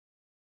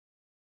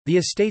The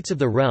estates of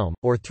the realm,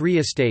 or three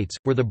estates,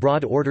 were the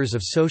broad orders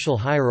of social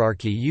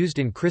hierarchy used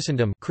in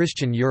Christendom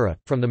Christian Europe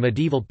from the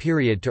medieval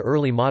period to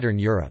early modern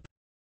Europe.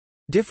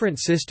 Different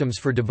systems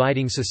for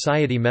dividing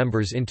society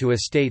members into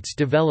estates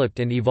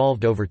developed and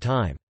evolved over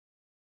time.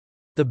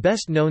 The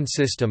best-known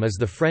system is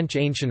the French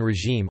Ancien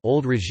Régime,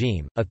 Old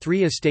Regime, a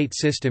three-estate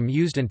system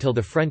used until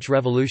the French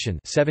Revolution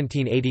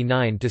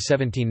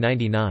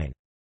 1789–1799.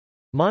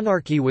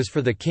 Monarchy was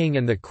for the king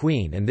and the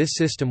queen, and this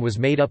system was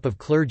made up of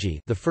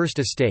clergy, the first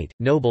estate,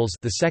 nobles,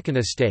 the second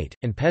estate,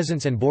 and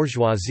peasants and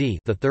bourgeoisie,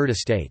 the third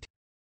estate.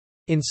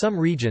 In some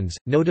regions,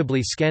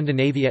 notably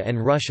Scandinavia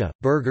and Russia,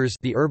 burghers,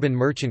 the urban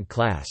merchant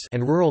class,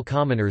 and rural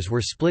commoners were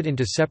split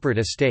into separate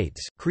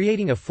estates,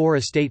 creating a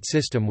four-estate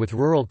system with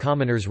rural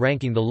commoners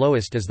ranking the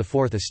lowest as the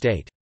fourth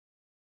estate.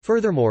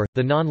 Furthermore,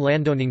 the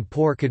non-landowning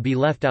poor could be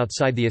left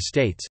outside the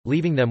estates,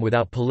 leaving them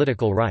without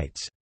political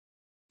rights.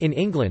 In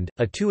England,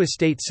 a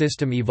two-estate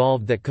system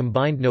evolved that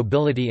combined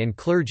nobility and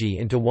clergy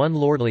into one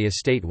lordly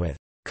estate with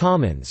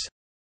 «commons»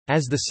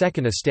 as the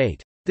second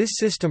estate. This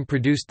system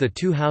produced the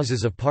two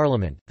Houses of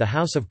Parliament, the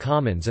House of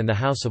Commons and the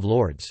House of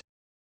Lords.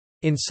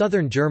 In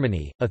southern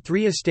Germany, a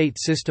three-estate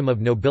system of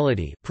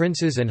nobility,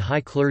 princes and high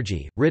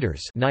clergy,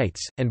 ritters,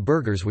 knights, and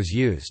burghers was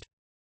used.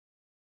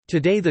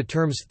 Today the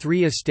terms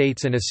three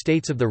estates and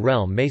estates of the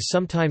realm may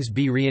sometimes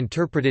be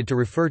reinterpreted to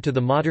refer to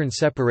the modern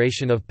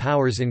separation of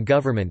powers in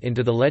government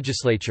into the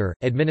legislature,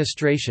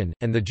 administration,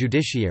 and the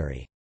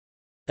judiciary.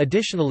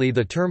 Additionally,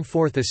 the term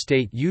fourth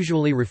estate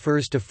usually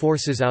refers to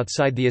forces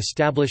outside the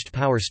established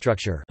power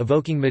structure,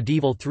 evoking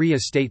medieval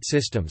three-estate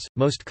systems,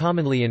 most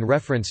commonly in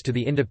reference to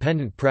the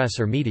independent press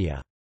or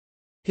media.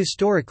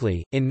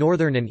 Historically, in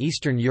Northern and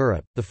Eastern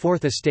Europe, the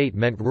fourth estate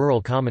meant rural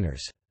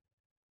commoners.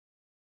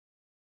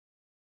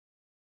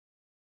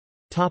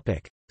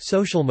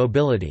 Social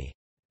mobility.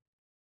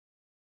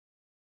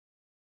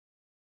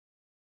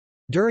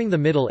 During the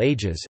Middle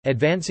Ages,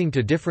 advancing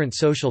to different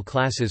social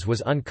classes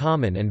was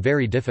uncommon and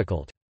very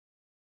difficult.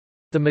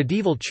 The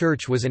medieval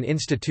church was an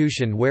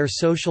institution where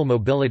social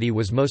mobility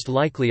was most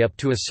likely up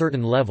to a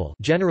certain level,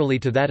 generally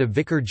to that of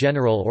vicar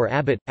general or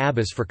abbot,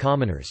 abbess for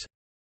commoners.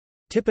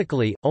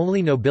 Typically,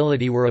 only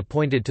nobility were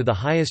appointed to the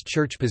highest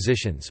church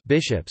positions,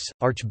 bishops,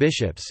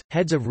 archbishops,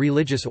 heads of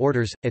religious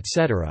orders,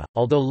 etc.,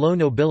 although low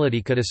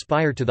nobility could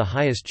aspire to the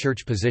highest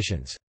church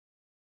positions.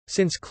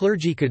 Since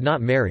clergy could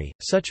not marry,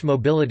 such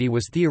mobility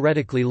was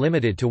theoretically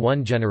limited to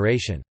one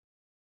generation.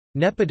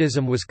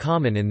 Nepotism was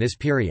common in this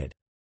period.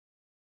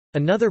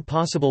 Another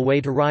possible way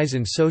to rise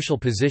in social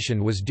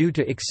position was due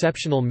to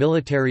exceptional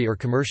military or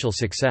commercial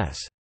success.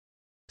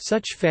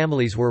 Such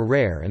families were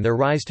rare and their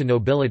rise to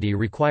nobility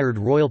required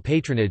royal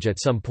patronage at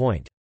some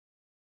point.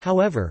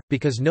 However,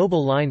 because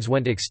noble lines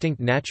went extinct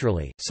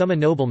naturally, some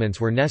ennoblements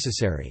were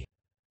necessary.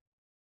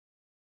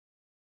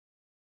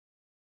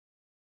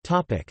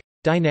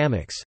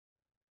 Dynamics.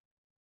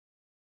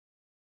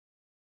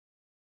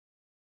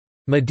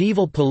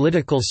 Medieval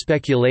political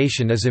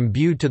speculation is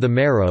imbued to the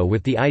marrow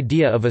with the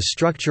idea of a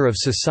structure of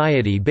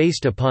society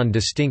based upon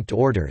distinct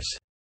orders.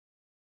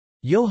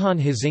 Johann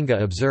Huizinga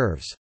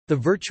observes, "The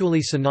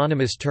virtually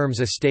synonymous terms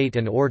estate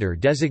and order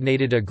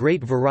designated a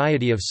great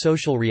variety of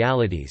social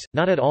realities,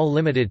 not at all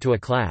limited to a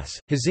class."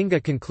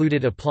 Huizinga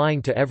concluded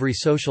applying to every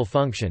social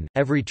function,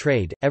 every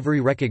trade,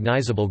 every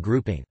recognizable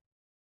grouping.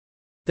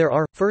 There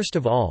are, first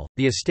of all,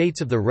 the estates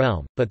of the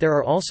realm, but there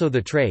are also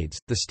the trades,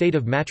 the state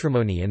of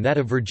matrimony and that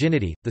of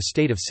virginity, the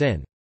state of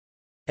sin.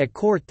 At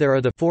court there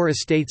are the four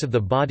estates of the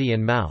body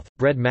and mouth,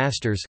 bread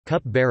masters,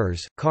 cup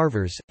bearers,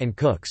 carvers, and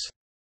cooks.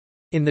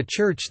 In the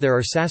church there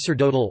are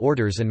sacerdotal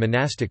orders and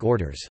monastic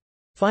orders.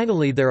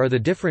 Finally there are the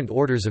different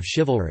orders of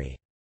chivalry.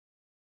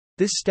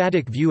 This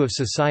static view of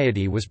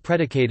society was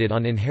predicated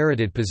on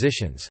inherited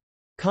positions.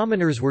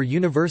 Commoners were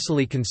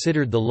universally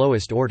considered the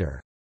lowest order.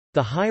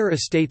 The higher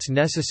estate's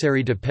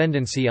necessary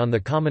dependency on the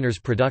commoner's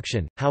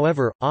production,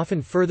 however,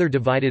 often further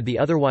divided the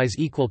otherwise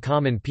equal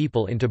common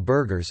people into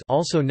burghers,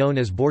 also known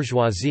as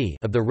bourgeoisie,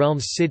 of the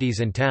realm's cities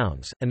and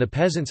towns, and the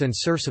peasants and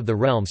serfs of the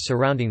realm's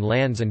surrounding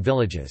lands and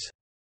villages.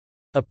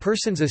 A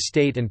person's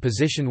estate and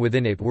position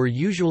within it were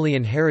usually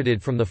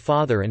inherited from the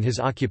father and his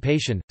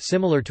occupation,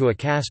 similar to a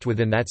caste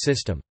within that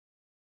system.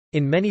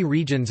 In many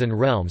regions and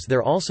realms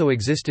there also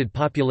existed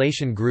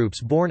population groups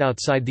born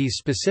outside these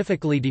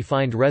specifically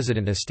defined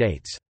resident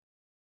estates.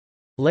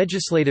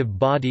 Legislative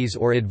bodies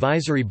or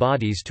advisory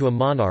bodies to a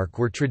monarch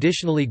were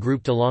traditionally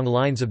grouped along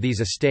lines of these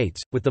estates,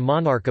 with the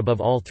monarch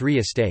above all three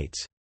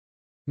estates.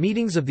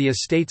 Meetings of the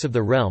estates of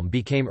the realm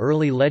became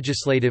early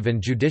legislative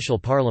and judicial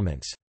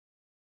parliaments.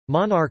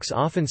 Monarchs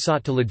often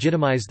sought to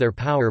legitimize their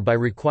power by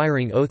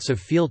requiring oaths of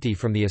fealty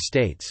from the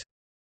estates.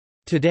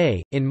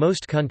 Today, in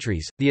most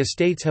countries, the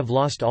estates have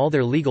lost all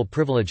their legal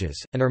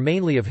privileges, and are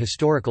mainly of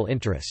historical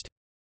interest.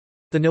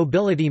 The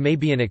nobility may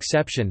be an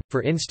exception,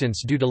 for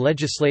instance due to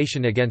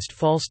legislation against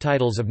false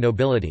titles of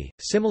nobility.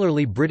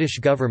 Similarly, British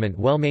government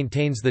well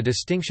maintains the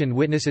distinction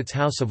witness its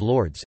House of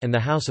Lords, and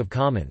the House of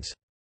Commons.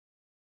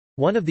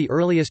 One of the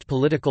earliest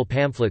political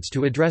pamphlets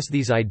to address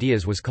these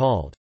ideas was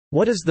called,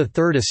 "What is the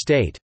Third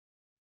Estate?"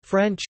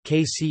 French,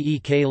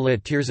 Kcek le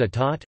tiers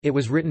état. It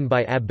was written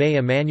by Abbé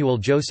Emmanuel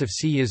Joseph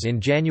Sieyès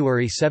in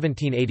January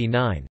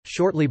 1789,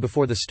 shortly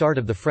before the start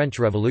of the French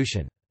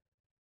Revolution.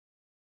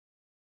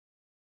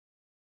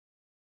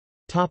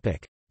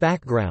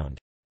 Background.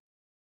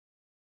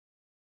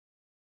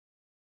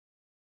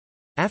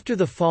 After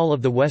the fall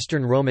of the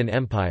Western Roman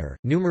Empire,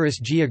 numerous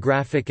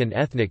geographic and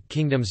ethnic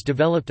kingdoms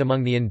developed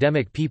among the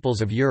endemic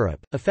peoples of Europe,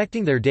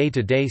 affecting their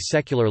day-to-day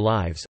secular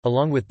lives.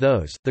 Along with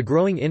those, the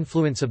growing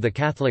influence of the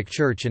Catholic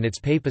Church and its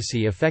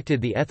papacy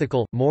affected the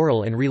ethical,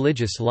 moral and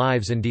religious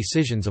lives and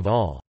decisions of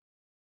all.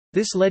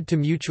 This led to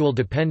mutual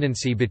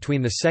dependency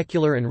between the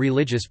secular and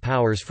religious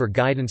powers for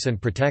guidance and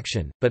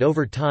protection, but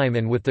over time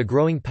and with the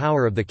growing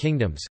power of the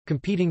kingdoms,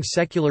 competing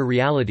secular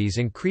realities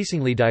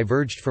increasingly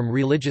diverged from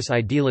religious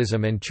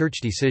idealism and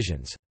church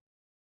decisions.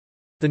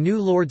 The new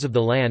lords of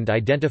the land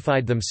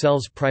identified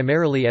themselves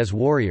primarily as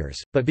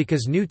warriors, but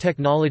because new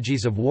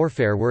technologies of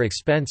warfare were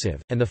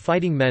expensive, and the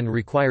fighting men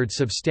required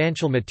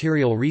substantial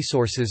material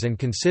resources and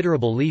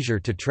considerable leisure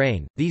to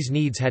train, these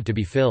needs had to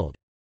be filled.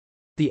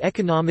 The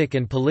economic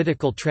and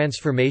political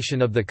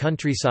transformation of the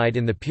countryside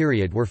in the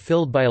period were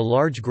filled by a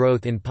large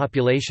growth in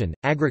population,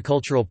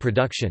 agricultural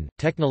production,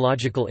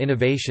 technological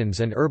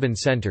innovations, and urban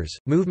centers.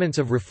 Movements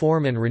of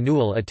reform and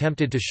renewal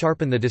attempted to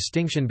sharpen the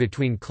distinction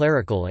between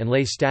clerical and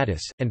lay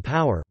status, and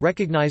power,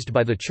 recognized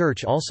by the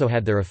Church, also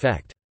had their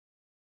effect.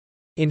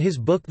 In his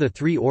book The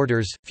Three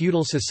Orders,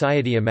 Feudal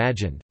Society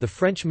Imagined, the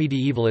French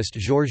medievalist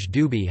Georges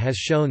Duby has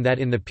shown that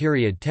in the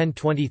period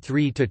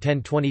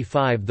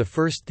 1023–1025 the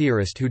first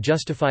theorist who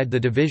justified the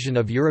division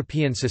of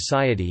European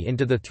society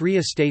into the three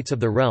estates of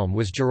the realm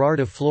was Gerard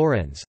of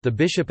Florenz, the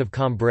Bishop of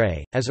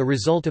Cambrai. As a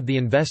result of the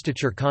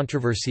investiture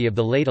controversy of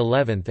the late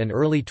 11th and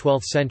early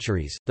 12th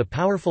centuries, the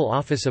powerful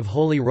office of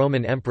Holy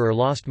Roman Emperor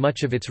lost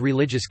much of its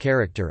religious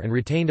character and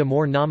retained a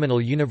more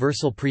nominal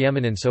universal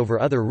preeminence over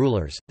other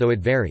rulers, though it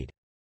varied.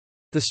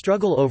 The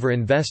struggle over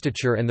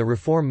investiture and the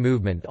reform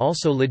movement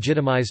also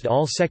legitimized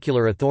all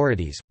secular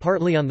authorities,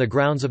 partly on the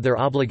grounds of their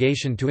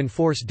obligation to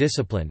enforce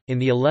discipline. In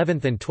the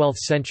 11th and 12th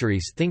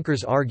centuries,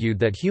 thinkers argued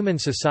that human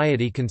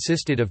society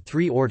consisted of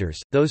three orders: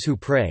 those who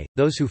pray,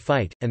 those who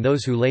fight, and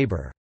those who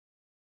labor.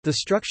 The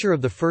structure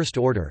of the first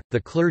order,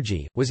 the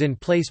clergy, was in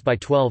place by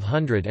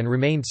 1200 and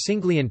remained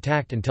singly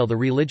intact until the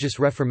religious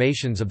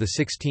reformations of the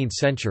 16th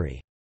century.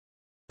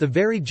 The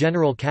very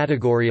general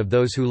category of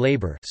those who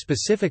labor,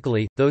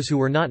 specifically, those who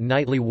were not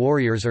knightly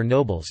warriors or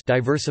nobles,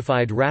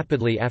 diversified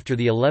rapidly after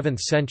the 11th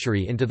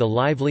century into the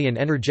lively and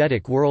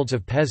energetic worlds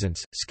of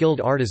peasants,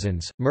 skilled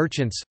artisans,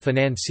 merchants,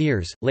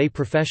 financiers, lay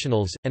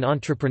professionals, and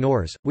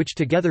entrepreneurs, which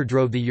together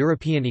drove the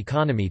European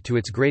economy to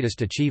its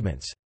greatest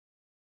achievements.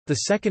 The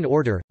second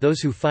order,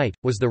 those who fight,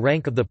 was the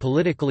rank of the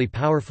politically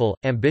powerful,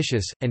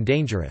 ambitious, and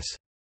dangerous.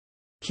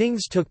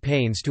 Kings took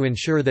pains to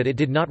ensure that it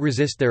did not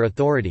resist their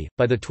authority.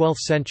 By the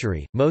 12th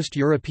century, most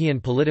European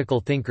political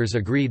thinkers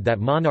agreed that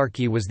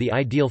monarchy was the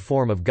ideal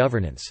form of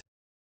governance.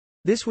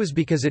 This was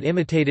because it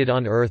imitated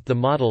on earth the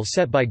model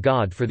set by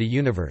God for the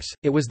universe.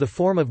 It was the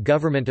form of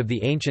government of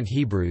the ancient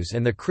Hebrews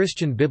and the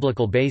Christian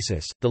biblical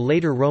basis, the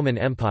later Roman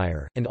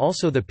Empire, and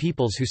also the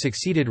peoples who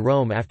succeeded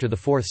Rome after the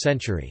 4th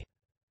century.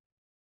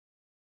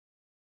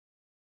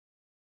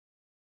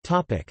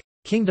 Topic: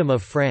 Kingdom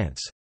of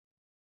France.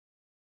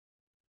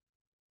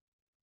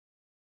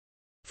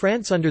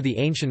 France under the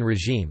Ancien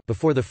regime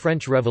before the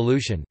French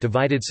Revolution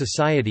divided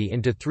society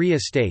into three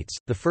estates: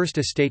 the first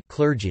estate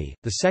clergy,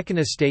 the second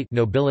estate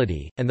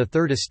nobility, and the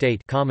third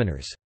estate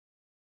commoners.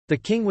 The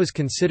king was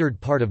considered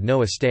part of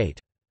no estate.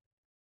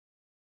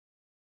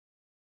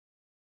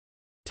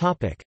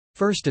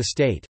 First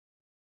estate.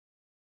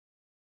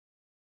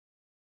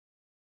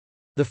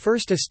 The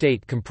first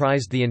estate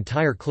comprised the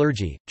entire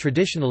clergy,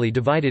 traditionally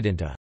divided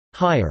into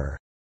higher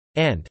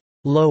and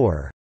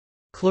lower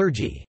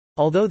clergy.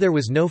 Although there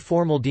was no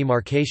formal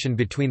demarcation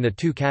between the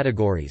two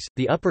categories,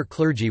 the upper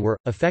clergy were,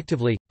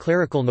 effectively,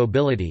 clerical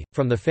nobility,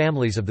 from the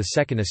families of the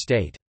second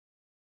estate.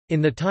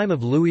 In the time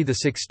of Louis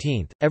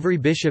XVI, every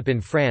bishop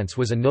in France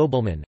was a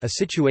nobleman, a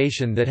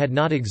situation that had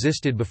not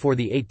existed before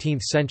the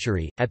 18th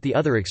century. At the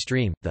other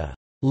extreme, the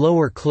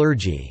lower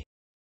clergy,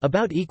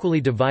 about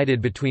equally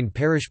divided between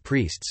parish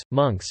priests,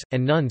 monks,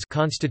 and nuns,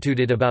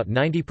 constituted about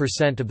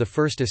 90% of the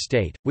First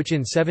Estate, which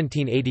in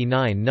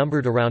 1789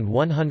 numbered around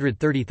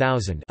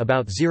 130,000,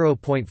 about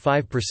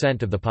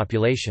 0.5% of the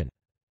population.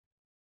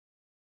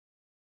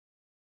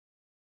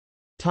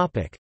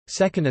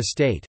 Second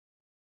Estate.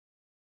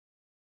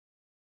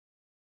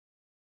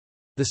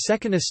 The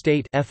Second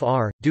Estate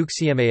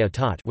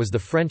was the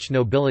French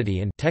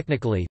nobility and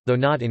technically, though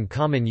not in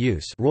common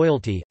use,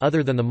 royalty,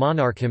 other than the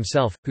monarch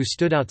himself, who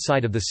stood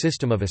outside of the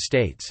system of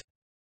estates.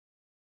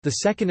 The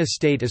Second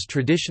Estate is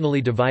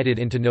traditionally divided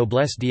into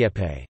noblesse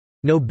d'épée,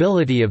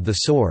 nobility of the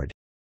sword,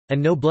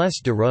 and noblesse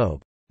de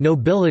robe,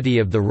 nobility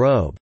of the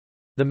robe,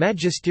 the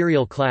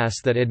magisterial class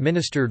that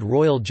administered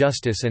royal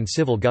justice and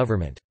civil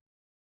government.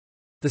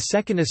 The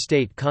Second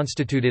Estate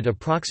constituted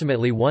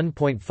approximately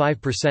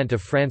 1.5%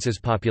 of France's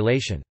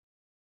population.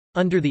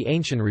 Under the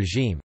Ancien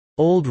regime,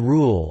 old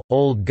rule,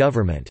 old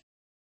government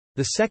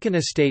The Second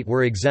Estate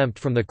were exempt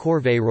from the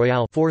corvée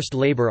royale, forced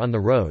labor on the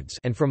roads,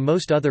 and from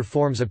most other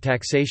forms of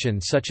taxation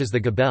such as the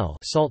gabelle,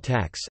 salt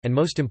tax, and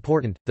most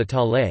important, the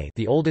taille,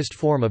 the oldest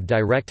form of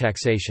direct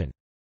taxation.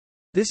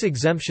 This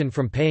exemption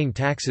from paying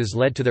taxes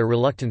led to their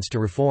reluctance to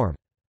reform.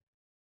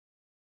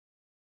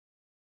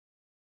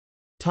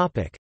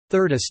 Topic: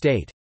 Third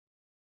Estate.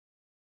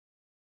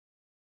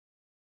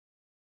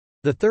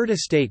 The Third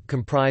Estate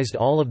comprised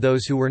all of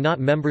those who were not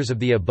members of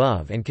the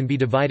above and can be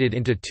divided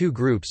into two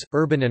groups,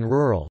 urban and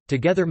rural,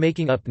 together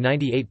making up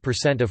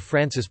 98% of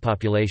France's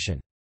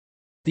population.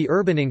 The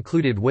urban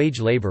included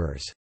wage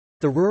laborers.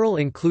 The rural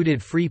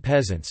included free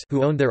peasants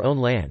who owned their own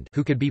land,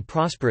 who could be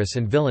prosperous,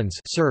 and villeins,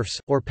 serfs,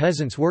 or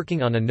peasants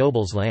working on a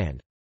noble's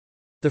land.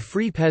 The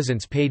free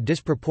peasants paid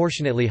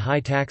disproportionately high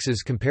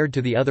taxes compared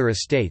to the other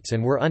estates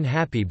and were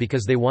unhappy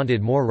because they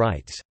wanted more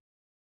rights.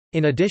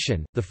 In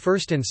addition, the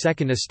First and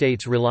Second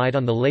Estates relied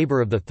on the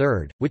labor of the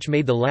Third, which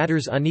made the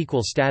latter's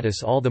unequal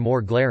status all the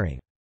more glaring.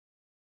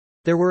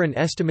 There were an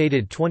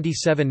estimated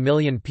 27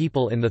 million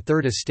people in the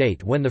Third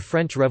Estate when the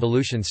French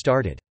Revolution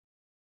started.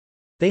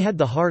 They had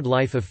the hard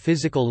life of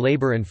physical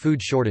labor and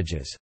food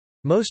shortages.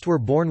 Most were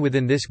born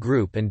within this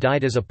group and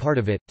died as a part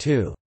of it,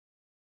 too.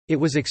 It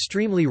was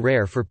extremely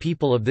rare for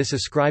people of this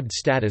ascribed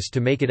status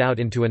to make it out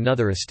into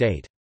another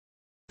estate.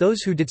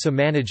 Those who did so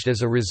managed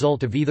as a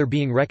result of either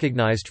being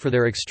recognized for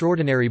their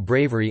extraordinary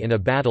bravery in a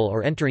battle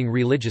or entering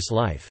religious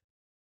life.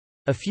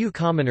 A few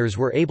commoners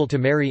were able to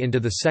marry into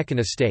the Second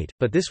Estate,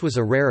 but this was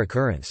a rare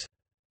occurrence.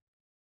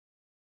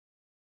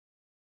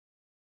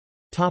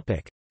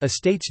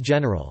 Estates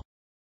General.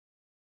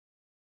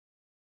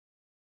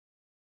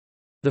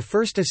 The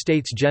First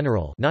Estates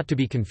General, not to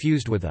be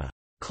confused with a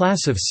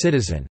class of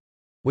citizen,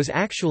 was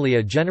actually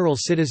a general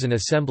citizen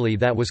assembly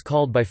that was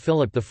called by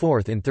Philip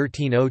IV in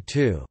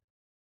 1302.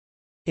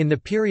 In the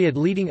period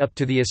leading up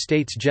to the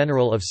Estates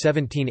General of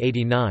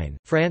 1789,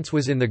 France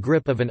was in the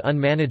grip of an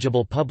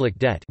unmanageable public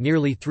debt,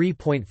 nearly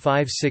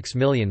 3.56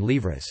 million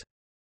livres.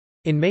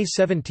 In May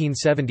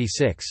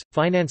 1776,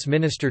 Finance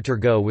Minister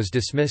Turgot was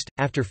dismissed,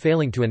 after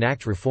failing to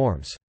enact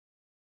reforms.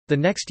 The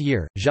next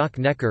year, Jacques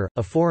Necker,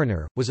 a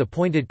foreigner, was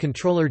appointed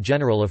Controller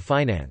General of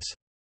Finance.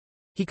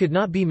 He could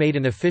not be made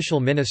an official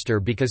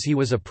minister because he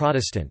was a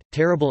Protestant.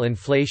 Terrible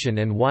inflation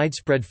and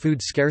widespread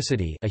food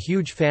scarcity, a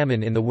huge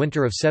famine in the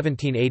winter of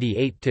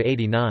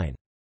 1788–89.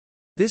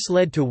 This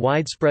led to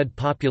widespread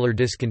popular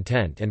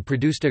discontent and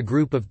produced a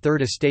group of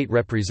Third Estate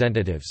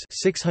representatives,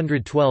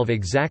 612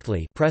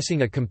 exactly,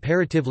 pressing a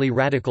comparatively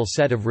radical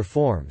set of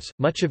reforms,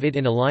 much of it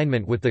in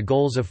alignment with the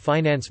goals of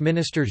Finance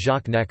Minister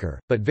Jacques Necker,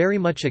 but very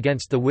much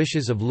against the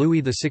wishes of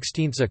Louis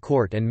XVI's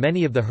court and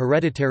many of the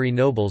hereditary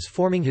nobles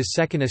forming his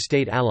Second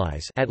Estate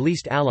allies, at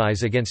least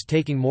allies against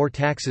taking more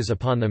taxes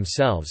upon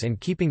themselves and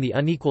keeping the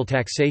unequal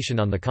taxation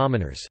on the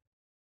commoners.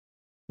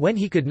 When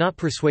he could not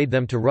persuade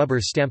them to rubber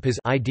stamp his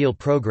ideal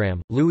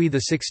program, Louis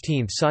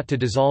XVI sought to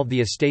dissolve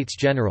the Estates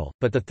General,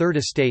 but the Third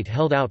Estate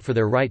held out for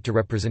their right to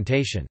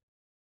representation.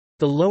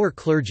 The lower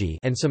clergy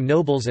and some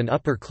nobles and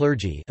upper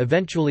clergy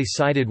eventually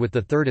sided with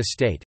the Third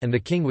Estate, and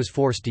the king was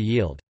forced to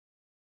yield.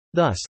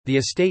 Thus, the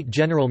Estate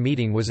General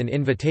meeting was an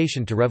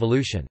invitation to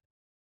revolution.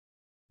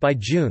 By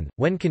June,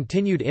 when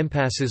continued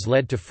impasses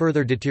led to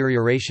further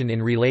deterioration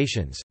in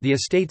relations, the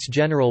Estates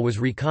General was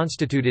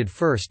reconstituted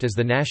first as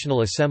the National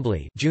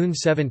Assembly, June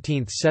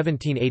 17,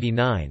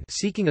 1789,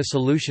 seeking a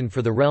solution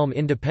for the realm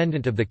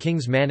independent of the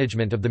king's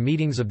management of the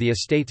meetings of the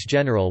Estates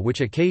General, which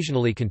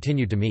occasionally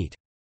continued to meet.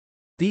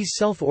 These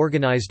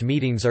self-organized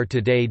meetings are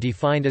today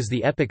defined as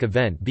the epoch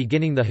event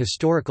beginning the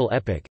historical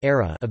epoch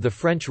era of the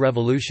French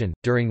Revolution,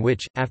 during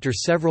which, after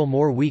several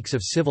more weeks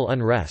of civil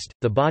unrest,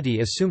 the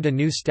body assumed a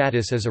new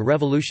status as a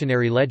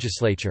revolutionary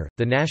legislature,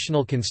 the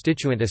National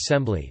Constituent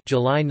Assembly,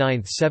 July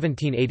 9,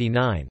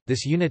 1789.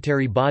 This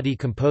unitary body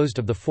composed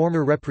of the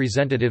former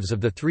representatives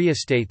of the three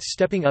estates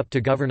stepping up to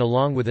govern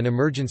along with an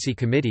emergency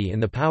committee in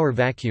the power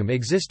vacuum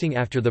existing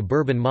after the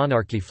Bourbon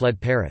monarchy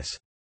fled Paris.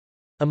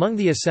 Among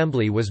the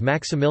assembly was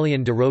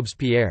Maximilien de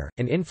Robespierre,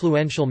 an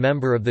influential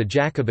member of the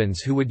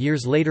Jacobins who would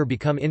years later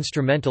become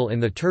instrumental in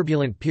the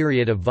turbulent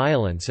period of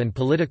violence and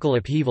political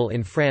upheaval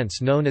in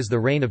France known as the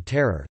Reign of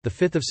Terror, the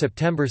 5th of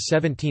September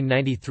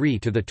 1793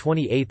 to the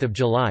 28th of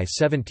July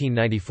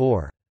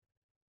 1794.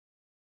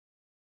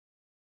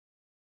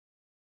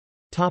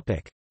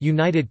 Topic: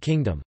 United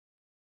Kingdom.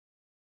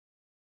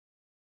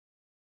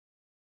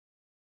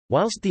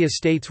 Whilst the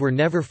estates were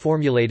never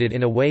formulated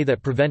in a way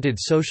that prevented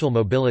social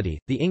mobility,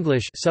 the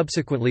English,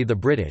 subsequently the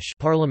British,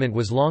 Parliament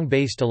was long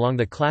based along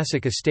the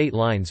classic estate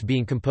lines,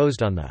 being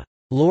composed on the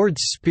Lords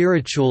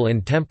Spiritual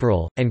and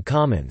Temporal, and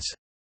Commons.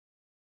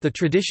 The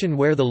tradition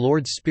where the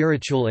Lords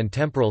Spiritual and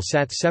Temporal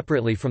sat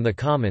separately from the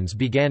Commons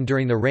began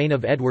during the reign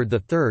of Edward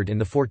III in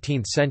the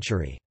 14th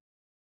century.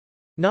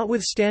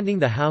 Notwithstanding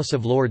the House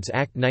of Lords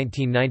Act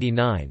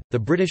 1999, the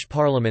British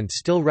Parliament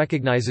still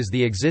recognises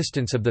the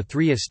existence of the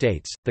three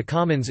estates, the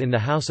Commons in the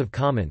House of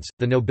Commons,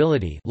 the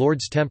nobility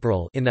Lords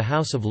Temporal in the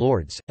House of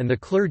Lords, and the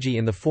clergy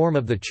in the form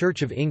of the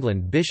Church of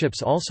England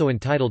bishops also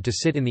entitled to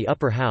sit in the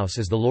upper house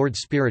as the Lords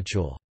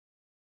Spiritual.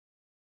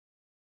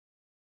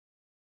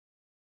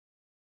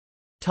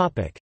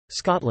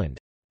 Scotland.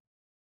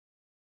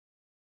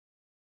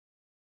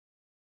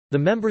 The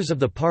members of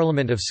the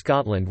Parliament of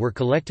Scotland were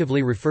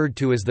collectively referred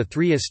to as the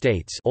Three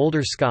Estates,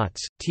 Older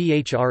Scots,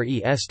 Thre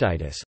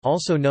Estatis,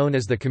 also known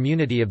as the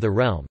Community of the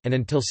Realm, and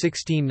until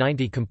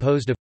 1690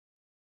 composed of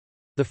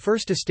the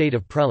First Estate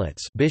of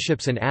Prelates,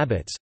 Bishops and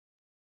Abbots,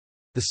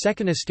 the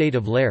Second Estate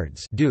of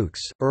Lairds,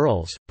 Dukes,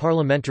 Earls,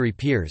 Parliamentary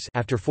Peers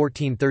after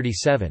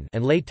 1437,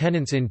 and lay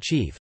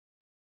tenants-in-chief,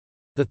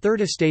 the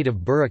Third Estate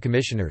of Borough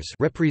Commissioners,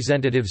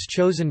 representatives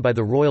chosen by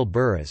the royal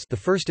boroughs. The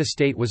First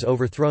Estate was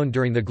overthrown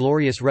during the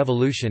Glorious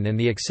Revolution and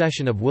the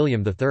accession of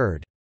William III.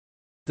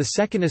 The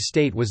Second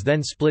Estate was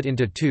then split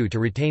into two to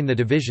retain the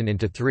division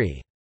into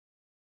three.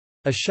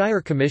 A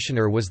Shire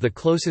Commissioner was the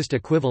closest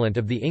equivalent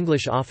of the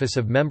English office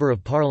of Member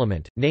of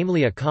Parliament,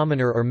 namely a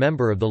commoner or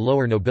member of the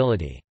lower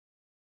nobility.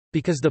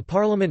 Because the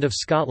Parliament of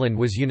Scotland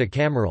was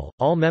unicameral,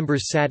 all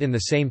members sat in the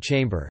same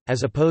chamber,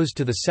 as opposed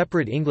to the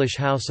separate English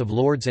House of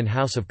Lords and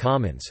House of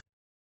Commons.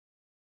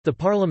 The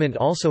Parliament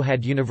also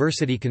had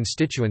university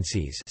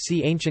constituencies,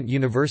 see Ancient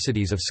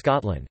Universities of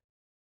Scotland.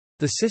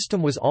 The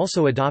system was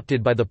also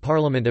adopted by the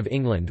Parliament of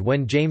England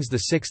when James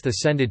VI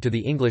ascended to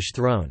the English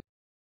throne.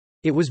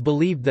 It was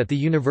believed that the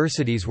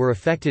universities were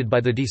affected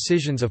by the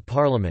decisions of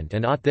Parliament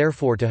and ought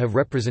therefore to have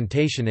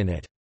representation in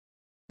it.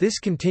 This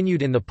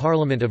continued in the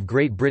Parliament of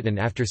Great Britain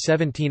after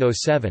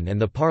 1707 and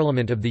the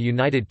Parliament of the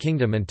United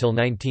Kingdom until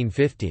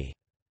 1950.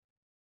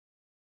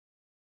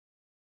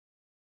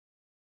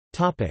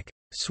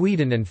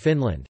 Sweden and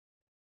Finland.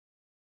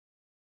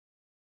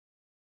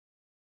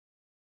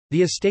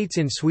 The estates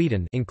in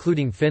Sweden,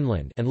 including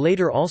Finland, and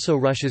later also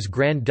Russia's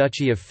Grand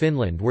Duchy of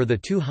Finland, were the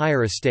two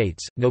higher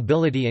estates,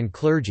 nobility and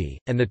clergy,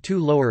 and the two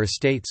lower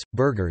estates,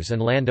 burghers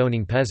and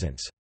land-owning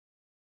peasants.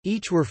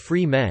 Each were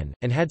free men,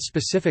 and had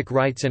specific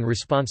rights and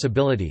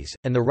responsibilities,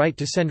 and the right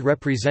to send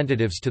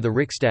representatives to the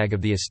Riksdag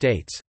of the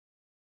estates.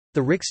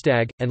 The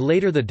Riksdag, and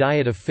later the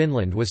Diet of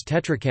Finland, was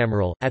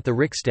tetracameral. At the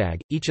Riksdag,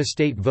 each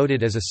estate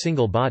voted as a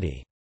single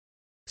body.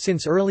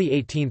 Since early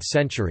 18th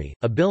century,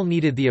 a bill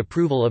needed the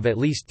approval of at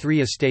least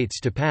 3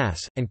 estates to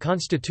pass, and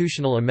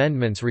constitutional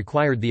amendments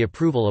required the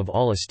approval of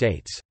all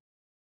estates.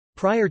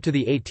 Prior to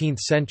the 18th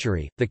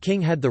century, the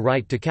king had the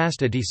right to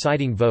cast a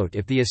deciding vote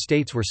if the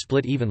estates were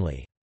split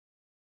evenly.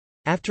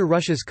 After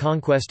Russia's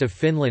conquest of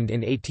Finland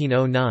in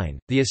 1809,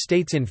 the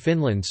estates in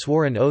Finland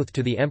swore an oath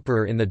to the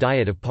emperor in the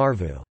Diet of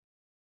Porvoo.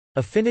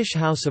 A Finnish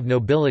house of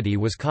nobility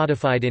was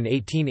codified in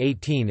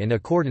 1818 in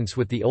accordance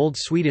with the Old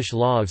Swedish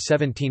law of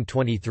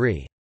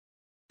 1723.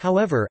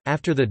 However,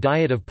 after the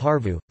Diet of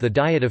Porvoo, the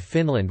Diet of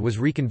Finland was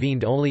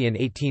reconvened only in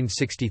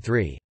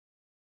 1863.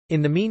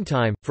 In the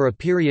meantime, for a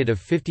period of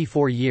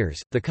 54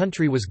 years, the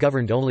country was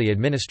governed only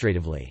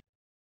administratively.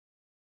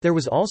 There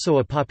was also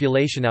a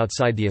population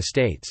outside the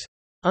estates.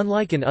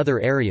 Unlike in other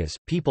areas,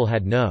 people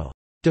had no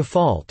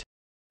default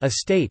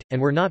estate,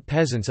 and were not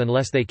peasants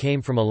unless they came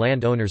from a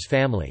landowner's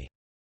family.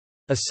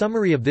 A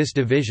summary of this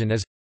division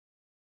is: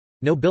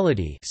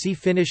 nobility, see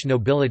Finnish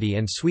nobility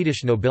and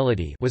Swedish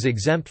nobility, was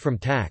exempt from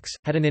tax,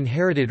 had an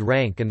inherited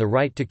rank and the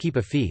right to keep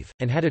a fief,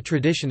 and had a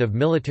tradition of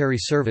military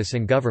service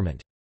and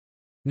government.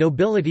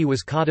 Nobility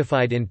was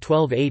codified in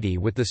 1280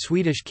 with the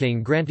Swedish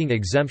king granting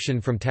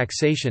exemption from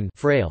taxation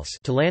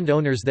to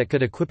landowners that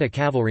could equip a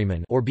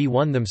cavalryman or be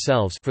one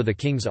themselves for the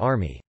king's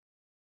army.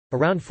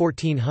 Around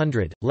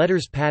 1400,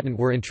 letters patent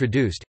were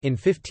introduced, in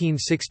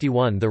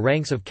 1561 the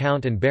ranks of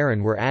count and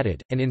baron were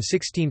added, and in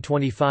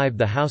 1625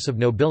 the House of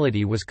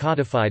Nobility was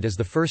codified as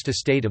the first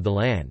estate of the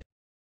land.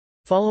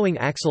 Following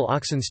Axel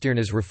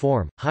Oxenstierna's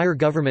reform, higher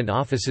government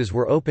offices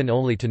were open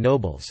only to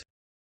nobles.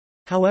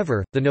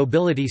 However, the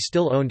nobility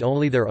still owned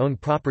only their own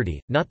property,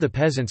 not the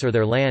peasants or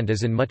their land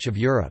as in much of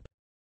Europe.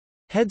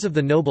 Heads of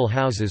the noble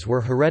houses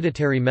were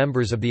hereditary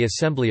members of the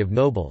Assembly of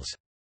Nobles.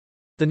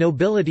 The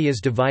nobility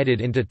is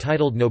divided into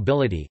titled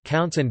nobility,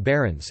 counts and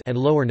barons, and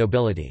lower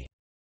nobility.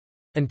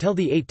 Until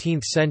the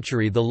 18th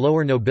century the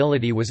lower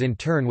nobility was in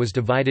turn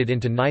divided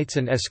into knights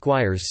and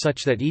esquires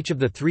such that each of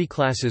the 3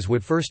 classes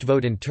would first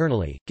vote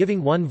internally,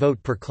 giving 1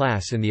 vote per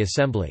class in the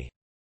assembly.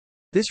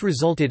 This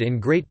resulted in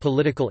great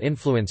political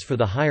influence for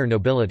the higher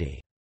nobility.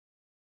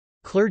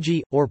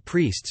 Clergy, or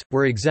priests,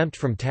 were exempt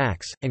from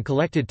tax, and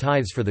collected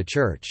tithes for the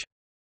church.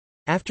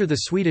 After the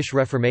Swedish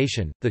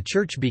Reformation, the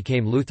church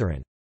became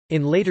Lutheran.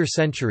 In later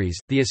centuries,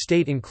 the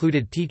estate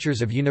included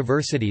teachers of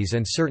universities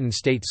and certain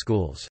state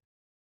schools.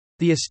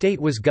 The estate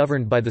was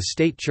governed by the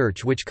state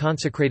church, which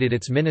consecrated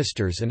its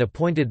ministers and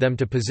appointed them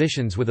to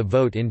positions with a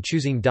vote in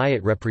choosing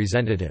diet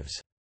representatives.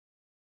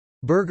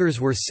 Burghers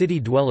were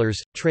city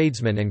dwellers,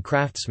 tradesmen and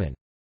craftsmen.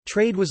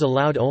 Trade was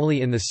allowed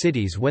only in the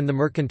cities when the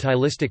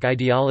mercantilistic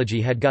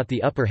ideology had got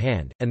the upper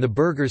hand, and the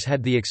burghers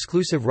had the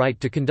exclusive right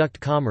to conduct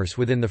commerce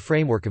within the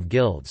framework of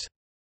guilds.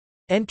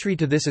 Entry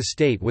to this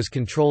estate was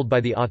controlled by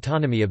the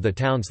autonomy of the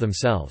towns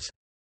themselves.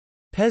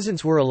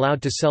 Peasants were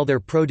allowed to sell their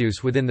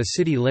produce within the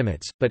city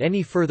limits, but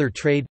any further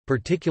trade,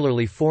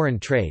 particularly foreign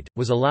trade,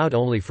 was allowed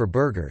only for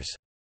burghers.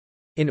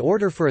 In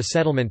order for a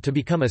settlement to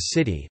become a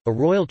city, a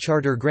royal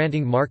charter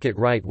granting market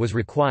right was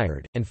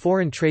required, and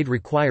foreign trade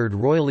required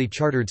royally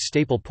chartered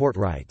staple port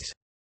rights.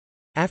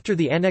 After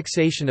the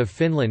annexation of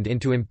Finland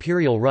into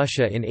Imperial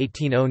Russia in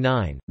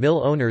 1809,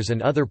 mill owners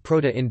and other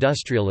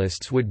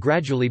proto-industrialists would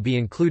gradually be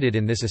included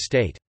in this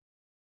estate.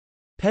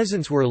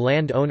 Peasants were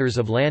land owners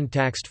of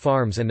land-taxed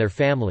farms and their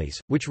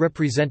families, which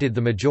represented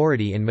the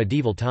majority in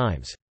medieval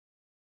times.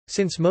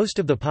 Since most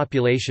of the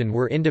population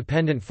were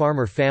independent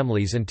farmer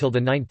families until the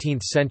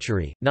 19th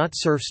century, not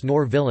serfs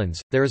nor villeins,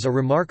 there is a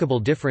remarkable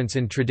difference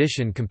in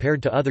tradition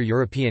compared to other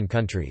European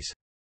countries.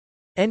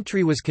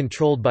 Entry was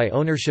controlled by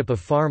ownership of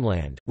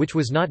farmland, which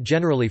was not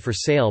generally for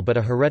sale but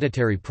a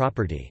hereditary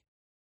property.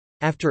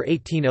 After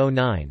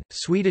 1809,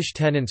 Swedish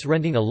tenants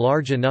renting a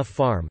large enough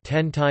farm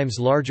 10 times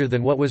larger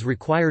than what was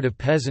required of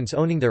peasants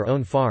owning their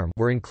own farm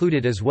were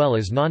included, as well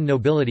as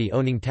non-nobility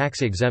owning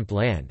tax-exempt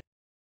land.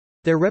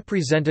 Their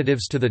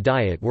representatives to the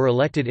Diet were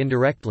elected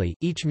indirectly.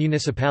 Each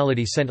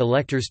municipality sent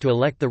electors to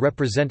elect the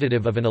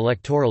representative of an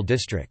electoral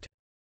district.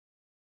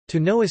 To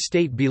no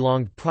estate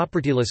belonged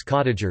propertyless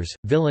cottagers,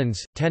 villeins,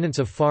 tenants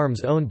of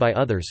farms owned by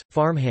others,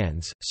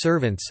 farmhands,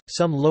 servants,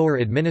 some lower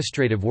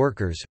administrative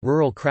workers,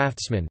 rural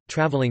craftsmen,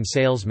 traveling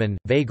salesmen,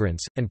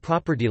 vagrants, and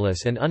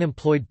propertyless and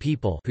unemployed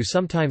people who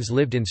sometimes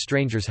lived in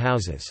strangers'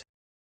 houses.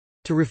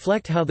 To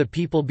reflect how the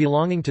people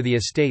belonging to the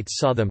estates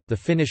saw them, the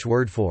Finnish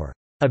word for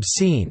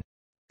obscene,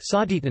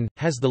 saditon,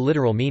 has the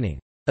literal meaning,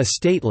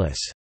 estateless.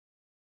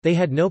 They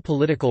had no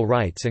political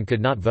rights and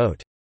could not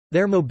vote.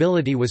 Their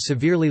mobility was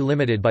severely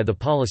limited by the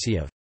policy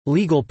of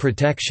legal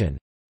protection.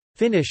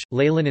 Finnish,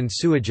 laillinen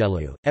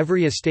suojelu,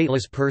 every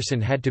estateless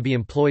person had to be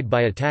employed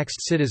by a taxed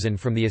citizen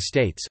from the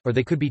estates, or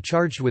they could be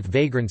charged with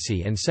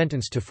vagrancy and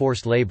sentenced to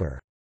forced labor.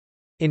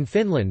 In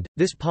Finland,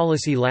 this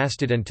policy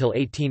lasted until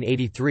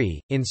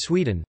 1883. In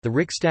Sweden, the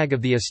Riksdag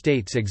of the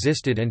estates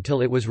existed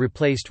until it was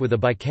replaced with a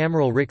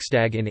bicameral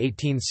Riksdag in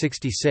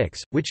 1866,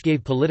 which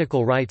gave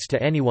political rights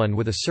to anyone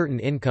with a certain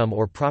income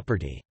or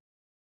property.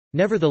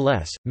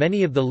 Nevertheless,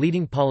 many of the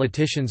leading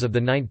politicians of the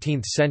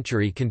 19th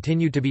century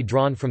continued to be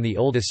drawn from the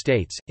old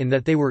estates, in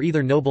that they were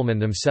either noblemen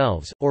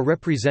themselves, or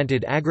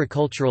represented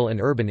agricultural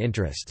and urban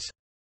interests.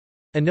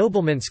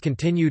 Ennoblements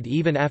continued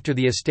even after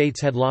the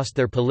estates had lost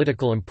their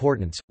political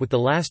importance, with the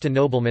last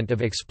ennoblement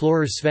of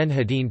explorer Sven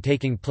Hedin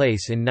taking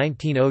place in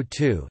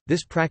 1902.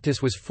 This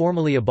practice was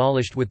formally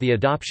abolished with the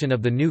adoption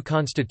of the new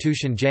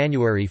constitution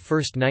January 1,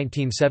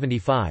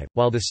 1975,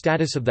 while the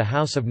status of the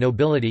House of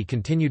Nobility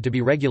continued to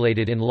be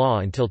regulated in law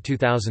until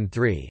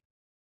 2003.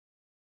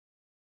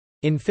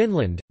 In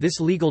Finland, this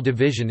legal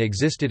division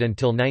existed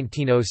until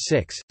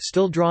 1906,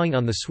 still drawing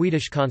on the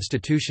Swedish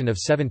constitution of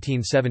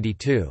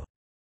 1772.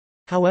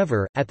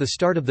 However, at the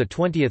start of the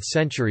 20th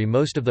century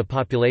most of the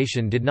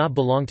population did not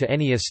belong to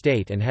any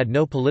estate and had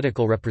no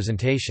political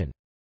representation.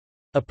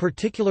 A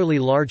particularly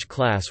large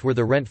class were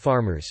the rent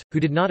farmers, who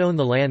did not own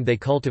the land they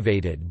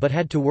cultivated but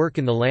had to work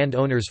in the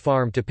landowner's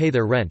farm to pay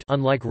their rent.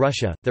 Unlike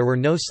Russia, there were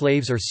no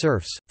slaves or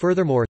serfs.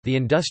 Furthermore, the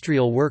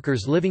industrial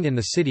workers living in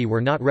the city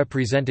were not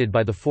represented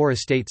by the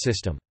four-estate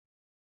system.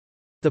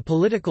 The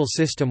political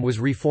system was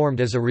reformed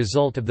as a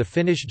result of the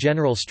Finnish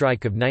general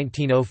strike of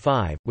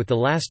 1905, with the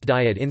last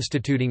Diet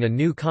instituting a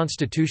new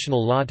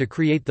constitutional law to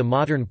create the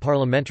modern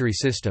parliamentary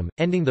system,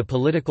 ending the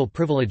political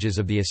privileges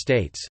of the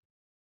estates.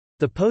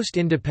 The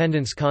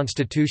post-independence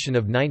constitution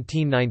of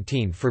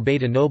 1919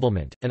 forbade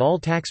ennoblement, and all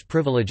tax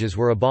privileges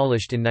were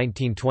abolished in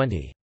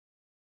 1920.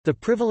 The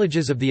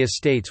privileges of the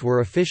estates were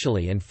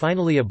officially and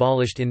finally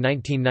abolished in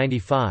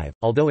 1995,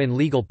 although in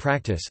legal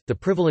practice, the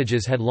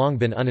privileges had long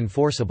been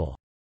unenforceable.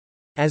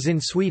 As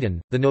in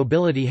Sweden, the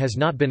nobility has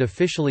not been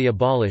officially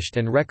abolished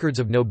and records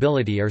of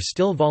nobility are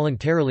still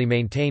voluntarily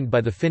maintained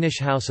by the Finnish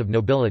House of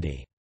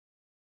Nobility.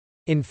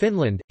 In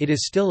Finland, it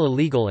is still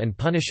illegal and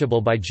punishable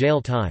by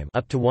jail time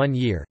up to 1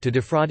 year to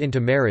defraud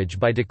into marriage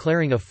by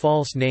declaring a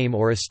false name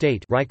or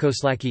estate.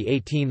 Rikoslaki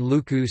 18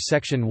 luku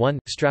Section 1,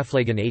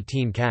 Strafflagen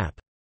 18 cap.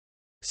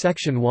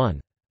 Section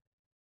 1.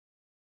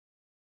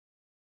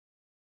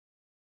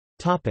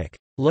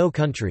 Low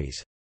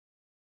Countries.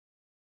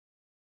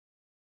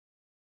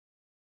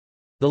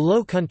 The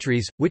Low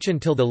Countries, which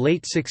until the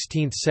late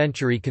 16th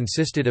century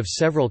consisted of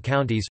several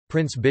counties,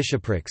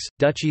 prince-bishoprics,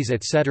 duchies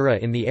etc.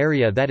 in the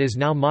area that is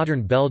now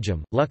modern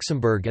Belgium,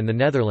 Luxembourg and the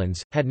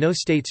Netherlands, had no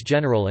States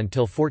General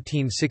until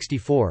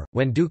 1464,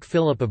 when Duke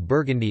Philip of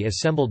Burgundy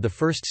assembled the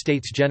first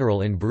States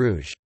General in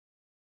Bruges.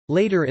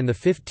 Later in the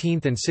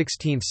 15th and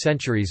 16th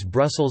centuries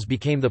Brussels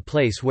became the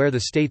place where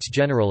the States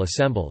General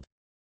assembled.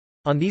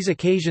 On these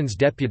occasions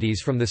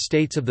deputies from the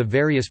states of the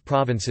various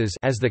provinces,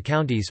 as the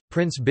counties,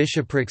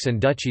 prince-bishoprics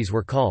and duchies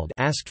were called,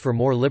 asked for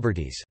more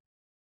liberties.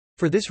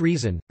 For this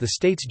reason, the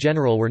States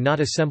General were not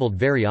assembled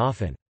very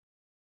often.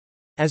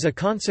 As a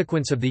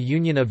consequence of the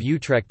Union of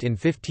Utrecht in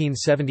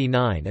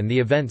 1579 and the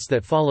events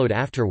that followed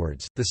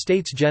afterwards, the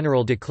States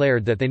General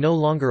declared that they no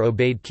longer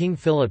obeyed King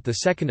Philip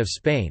II of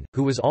Spain,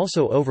 who was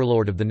also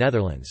overlord of the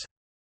Netherlands.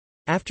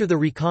 After the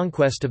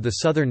reconquest of the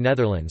southern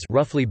Netherlands,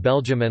 roughly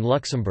Belgium and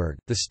Luxembourg,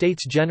 the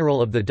States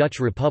General of the Dutch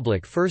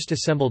Republic first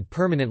assembled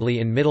permanently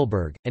in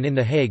Middelburg, and in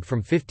The Hague from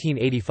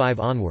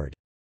 1585 onward.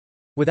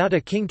 Without a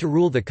king to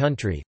rule the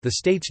country, the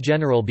States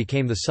General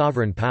became the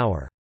sovereign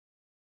power.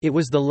 It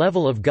was the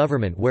level of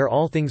government where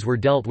all things were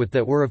dealt with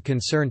that were of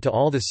concern to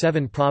all the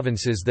 7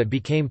 provinces that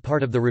became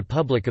part of the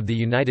Republic of the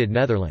United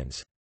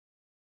Netherlands.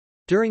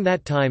 During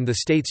that time the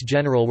States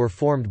General were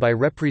formed by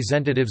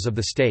representatives of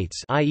the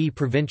states, i.e.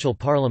 provincial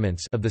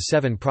parliaments, of the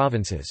 7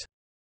 provinces.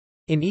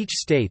 In each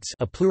states,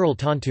 a plural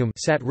tantum,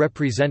 sat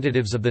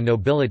representatives of the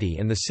nobility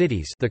and the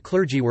cities. The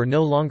clergy were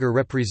no longer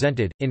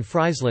represented. In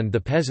Friesland the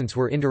peasants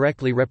were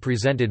indirectly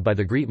represented by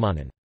the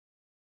Grietmannen.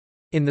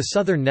 In the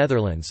southern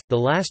Netherlands, the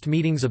last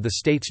meetings of the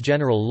States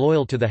General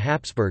loyal to the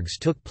Habsburgs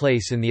took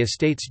place in the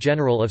Estates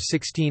General of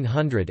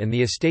 1600 and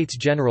the Estates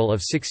General of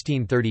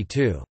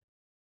 1632.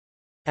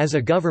 As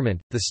a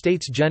government, the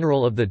States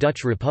General of the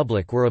Dutch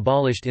Republic were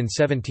abolished in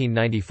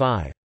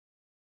 1795.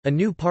 A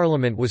new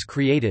parliament was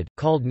created,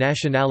 called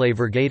Nationale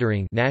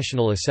Vergadering,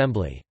 National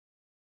Assembly.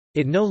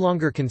 It no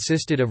longer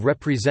consisted of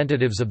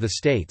representatives of the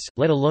states,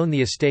 let alone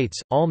the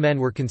estates. All men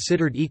were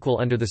considered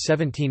equal under the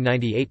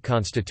 1798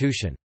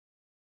 constitution.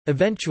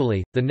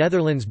 Eventually, the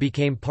Netherlands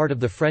became part of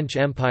the French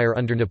Empire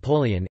under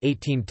Napoleon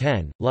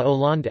 1810, La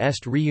Hollande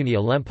est réunie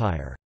à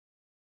l'Empire.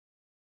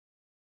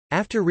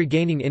 After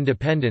regaining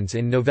independence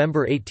in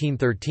November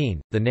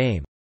 1813, the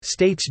name,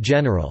 States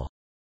General,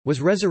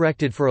 was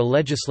resurrected for a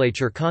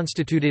legislature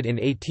constituted in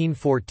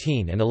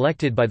 1814 and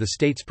elected by the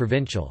States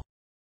Provincial.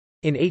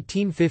 In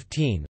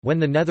 1815, when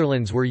the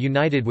Netherlands were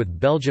united with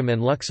Belgium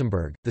and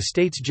Luxembourg, the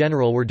States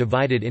General were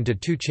divided into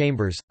 2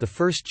 chambers, the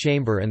First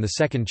Chamber and the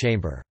Second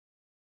Chamber.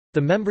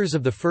 The members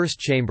of the First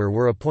Chamber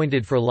were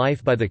appointed for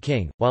life by the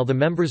King, while the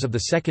members of the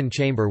Second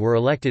Chamber were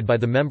elected by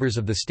the members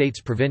of the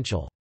States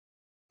Provincial.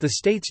 The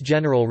States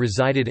General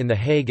resided in The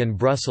Hague and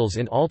Brussels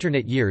in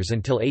alternate years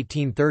until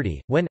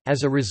 1830, when,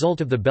 as a result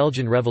of the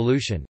Belgian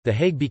Revolution, The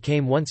Hague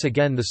became once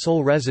again the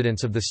sole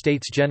residence of the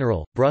States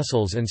General,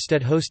 Brussels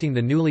instead hosting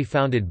the newly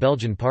founded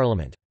Belgian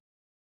Parliament.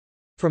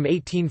 From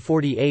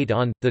 1848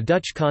 on, the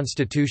Dutch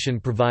constitution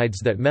provides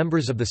that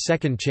members of the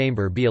Second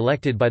Chamber be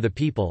elected by the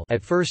people,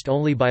 at first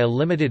only by a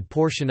limited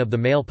portion of the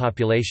male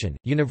population.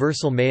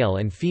 Universal male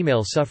and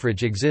female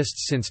suffrage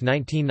exists since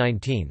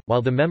 1919,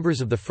 while the members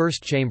of the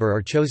First Chamber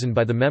are chosen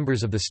by the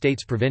members of the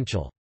States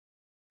Provincial.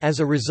 As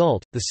a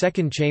result, the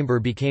Second Chamber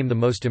became the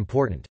most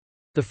important.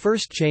 The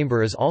First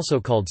Chamber is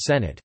also called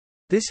Senate.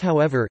 This,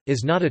 however,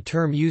 is not a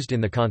term used in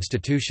the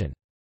constitution.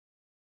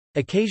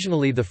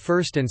 Occasionally the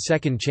First and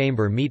Second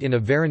Chamber meet in a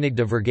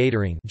Verenigde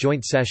Vergadering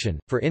joint session,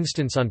 for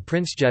instance on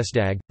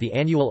Prinsjesdag, the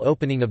annual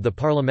opening of the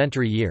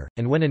parliamentary year,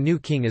 and when a new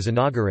king is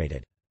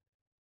inaugurated.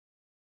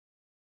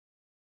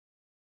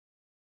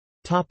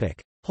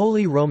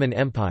 Holy Roman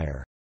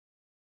Empire.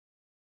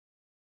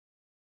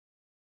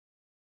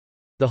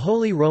 The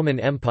Holy Roman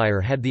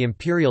Empire had the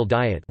imperial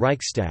diet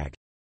Reichstag.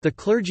 The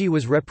clergy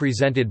was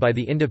represented by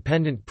the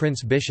independent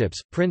prince-bishops,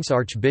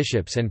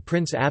 prince-archbishops and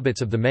prince-abbots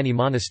of the many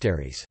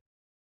monasteries.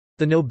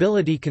 The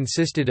nobility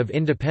consisted of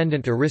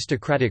independent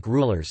aristocratic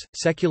rulers,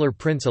 secular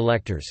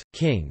prince-electors,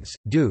 kings,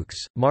 dukes,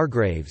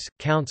 margraves,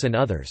 counts and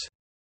others.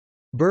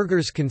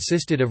 Burghers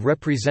consisted of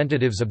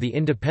representatives of the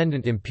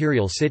independent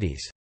imperial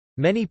cities.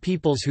 Many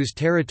peoples whose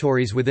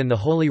territories within the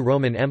Holy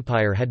Roman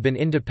Empire had been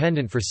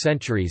independent for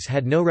centuries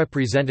had no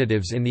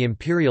representatives in the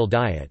imperial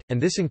diet, and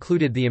this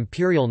included the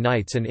imperial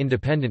knights and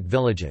independent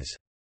villages.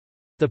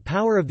 The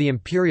power of the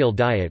imperial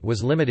diet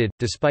was limited,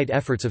 despite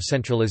efforts of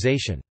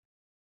centralization.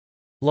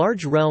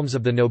 Large realms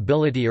of the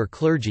nobility or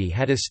clergy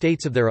had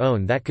estates of their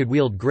own that could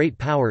wield great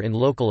power in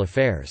local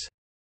affairs.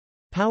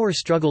 Power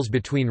struggles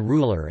between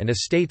ruler and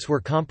estates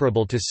were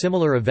comparable to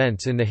similar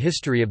events in the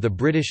history of the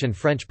British and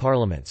French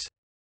parliaments.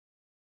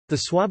 The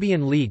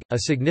Swabian League, a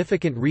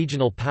significant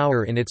regional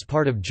power in its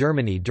part of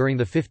Germany during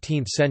the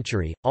 15th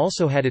century,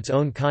 also had its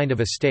own kind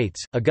of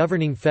estates, a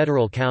governing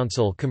federal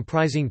council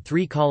comprising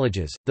 3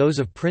 colleges, those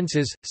of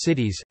princes,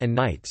 cities, and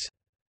knights.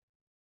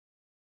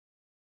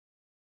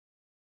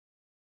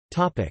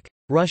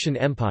 Russian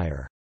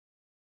Empire.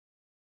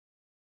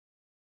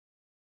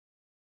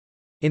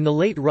 In the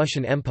late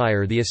Russian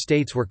Empire the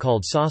estates were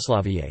called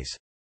soslaviets.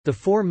 The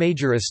 4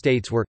 major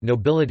estates were,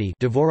 nobility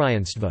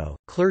dvorianstvo,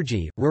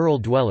 clergy, rural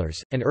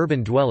dwellers, and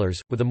urban dwellers,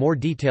 with a more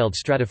detailed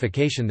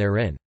stratification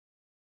therein.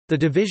 The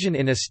division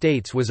in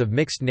estates was of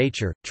mixed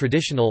nature,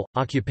 traditional,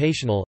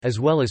 occupational, as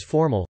well as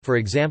formal, for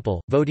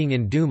example, voting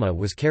in Duma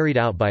was carried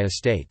out by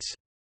estates.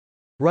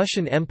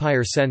 Russian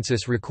Empire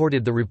census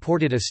recorded the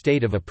reported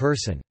estate of a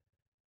person.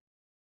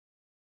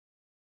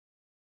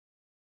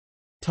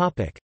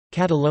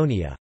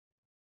 Catalonia.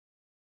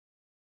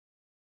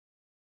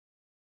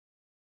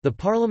 The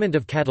Parliament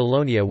of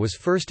Catalonia was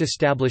first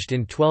established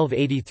in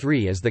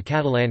 1283 as the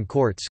Catalan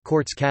Corts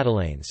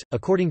Catalans,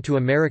 according to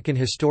American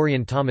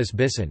historian Thomas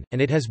Bisson, and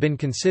it has been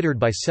considered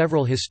by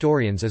several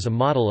historians as a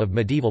model of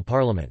medieval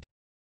parliament.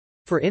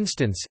 For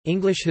instance,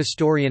 English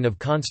historian of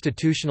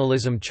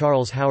constitutionalism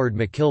Charles Howard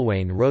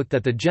McIlwain wrote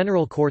that the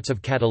General Courts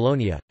of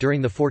Catalonia,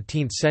 during the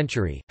 14th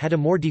century, had a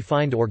more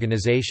defined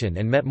organization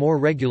and met more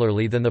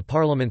regularly than the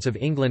parliaments of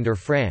England or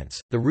France.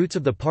 The roots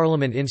of the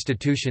parliament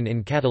institution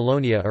in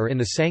Catalonia are in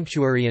the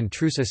sanctuary and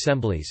truce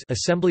assemblies,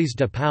 assemblies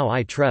de Pau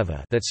i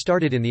Treva, that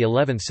started in the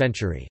 11th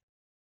century.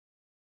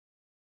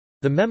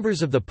 The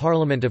members of the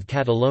Parliament of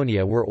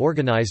Catalonia were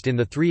organized in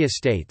the three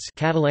estates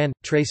Catalan,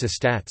 tres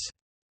estats.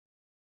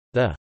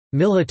 The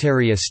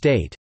military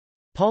estate,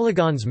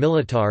 polygons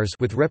militars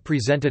with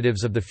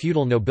representatives of the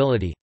feudal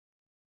nobility.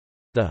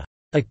 The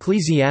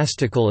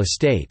ecclesiastical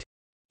estate,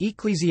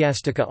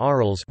 ecclesiastica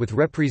aurals with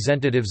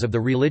representatives of the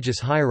religious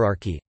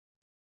hierarchy.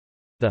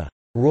 The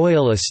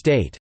royal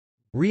estate,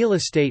 real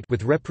estate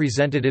with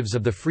representatives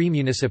of the free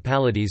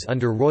municipalities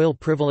under royal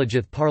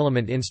privilegeth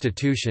parliament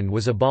institution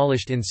was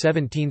abolished in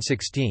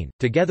 1716,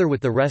 together with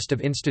the rest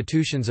of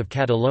institutions of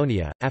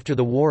Catalonia, after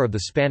the War of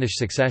the Spanish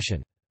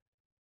Succession.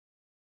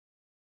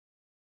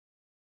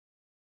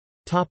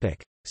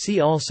 See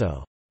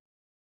also: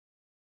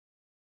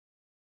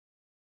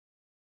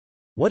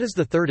 What is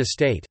the Third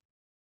Estate?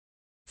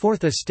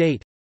 Fourth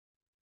Estate,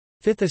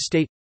 Fifth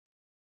Estate,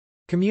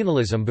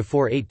 Communalism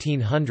before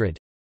 1800,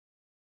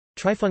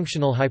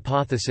 Trifunctional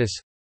hypothesis,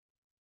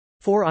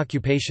 Four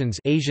occupations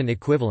Asian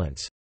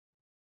equivalents,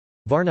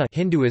 Varna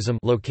Hinduism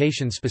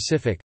location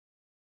specific,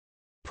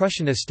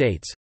 Prussian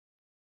estates,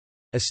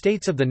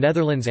 Estates of the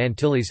Netherlands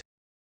Antilles,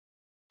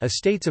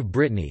 Estates of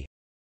Brittany.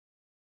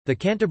 The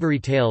Canterbury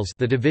Tales,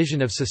 the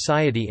division of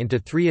society into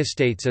three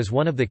estates, is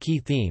one of the key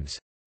themes.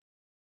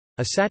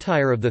 A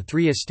satire of the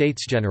three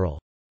estates general.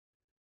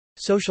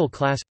 Social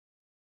class.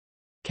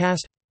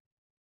 Caste.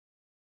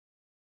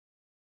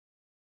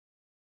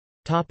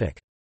 Topic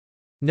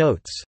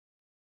Notes.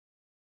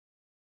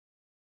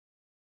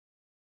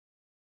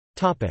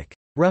 Topic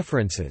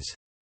References.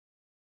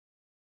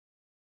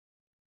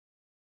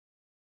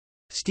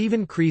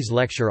 Stephen Cree's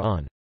lecture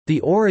on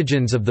The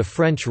Origins of the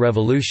French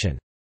Revolution.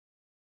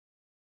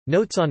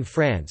 Notes on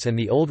France and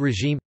the Old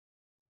Regime.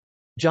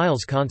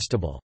 Giles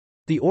Constable.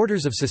 The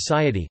Orders of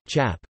Society,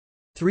 Chap.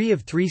 3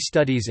 of 3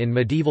 Studies in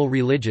Medieval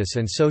Religious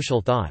and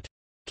Social Thought.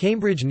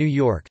 Cambridge, New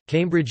York,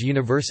 Cambridge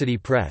University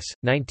Press,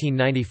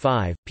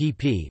 1995,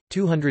 pp.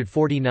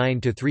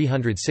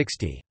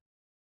 249–360.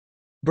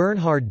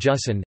 Bernhard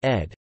Jussen,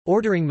 ed.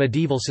 Ordering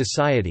Medieval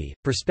Society,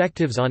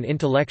 Perspectives on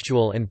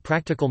Intellectual and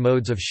Practical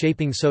Modes of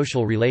Shaping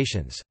Social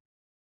Relations.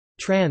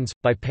 Trans,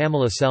 by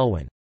Pamela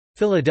Selwyn.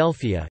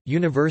 Philadelphia,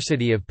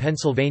 University of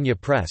Pennsylvania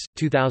Press,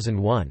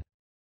 2001.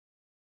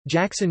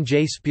 Jackson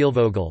J.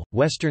 Spielvogel,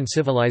 Western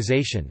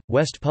Civilization,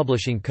 West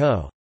Publishing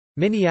Co.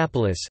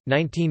 Minneapolis,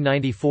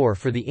 1994.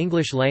 For the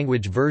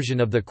English-language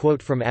version of the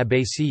quote from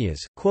Abbé Sieyès,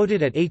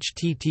 quoted at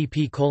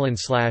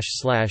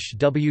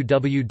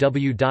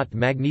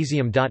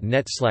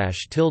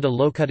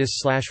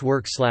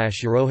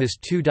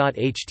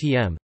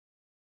http://www.magnesium.net/tilde-locutus/work/eurohis2.htm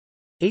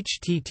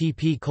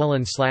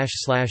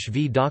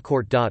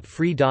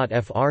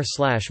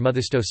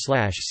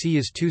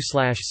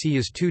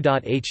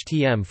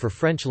http://v.court.free.fr/mothisto/sieyès2/sieyès2.htm for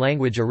French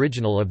language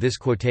original of this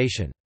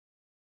quotation.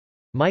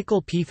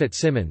 Michael P.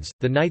 Fitzsimmons,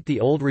 The Night the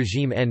Old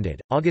Regime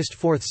Ended, August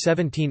 4,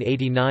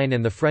 1789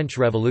 and the French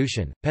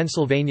Revolution,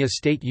 Pennsylvania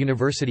State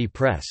University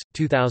Press,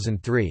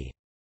 2003.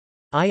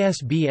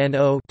 ISBN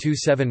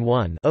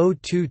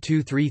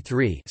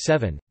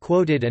 0-271-02233-7,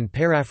 quoted and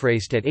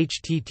paraphrased at